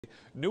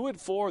New at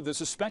 4, the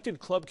suspected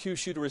Club Q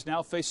shooter is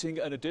now facing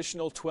an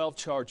additional 12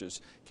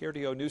 charges.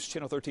 KRDO News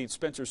Channel 13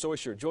 Spencer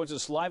Soisher joins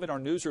us live in our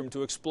newsroom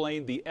to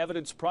explain the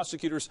evidence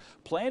prosecutors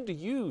plan to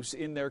use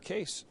in their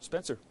case.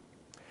 Spencer.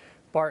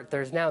 Bart,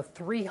 there's now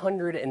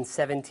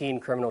 317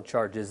 criminal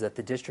charges that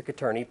the district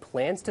attorney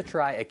plans to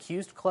try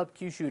accused Club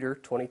Q shooter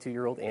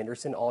 22-year-old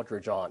Anderson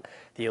Aldridge on.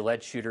 The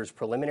alleged shooter's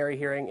preliminary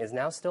hearing is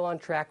now still on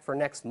track for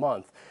next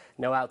month.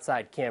 No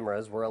outside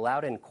cameras were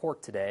allowed in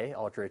court today.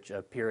 Aldridge,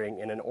 appearing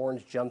in an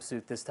orange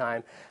jumpsuit this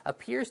time,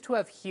 appears to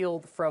have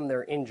healed from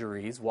their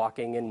injuries,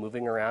 walking and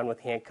moving around with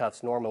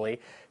handcuffs normally.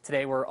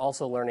 Today we're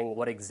also learning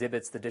what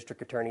exhibits the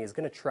district attorney is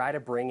going to try to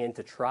bring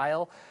into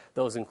trial.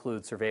 Those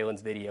include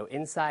surveillance video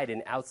inside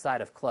and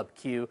outside of Club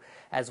Q,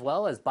 as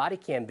well as body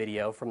cam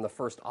video from the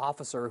first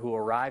officer who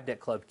arrived at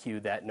Club Q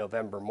that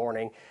November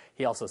morning.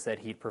 He also said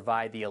he'd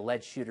provide the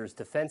alleged shooter's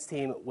defense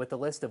team with a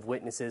list of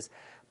witnesses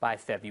by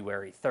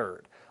February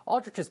 3rd.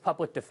 Aldridge's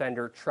public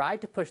defender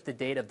tried to push the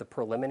date of the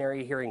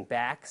preliminary hearing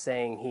back,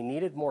 saying he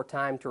needed more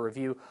time to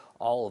review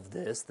all of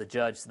this. The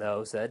judge,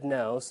 though, said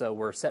no, so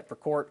we're set for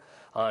court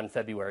on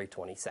February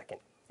 22nd.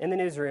 In the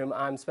newsroom,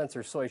 I'm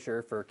Spencer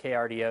Soisher for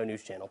KRDO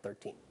News Channel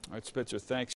 13. All right, Spencer, thanks.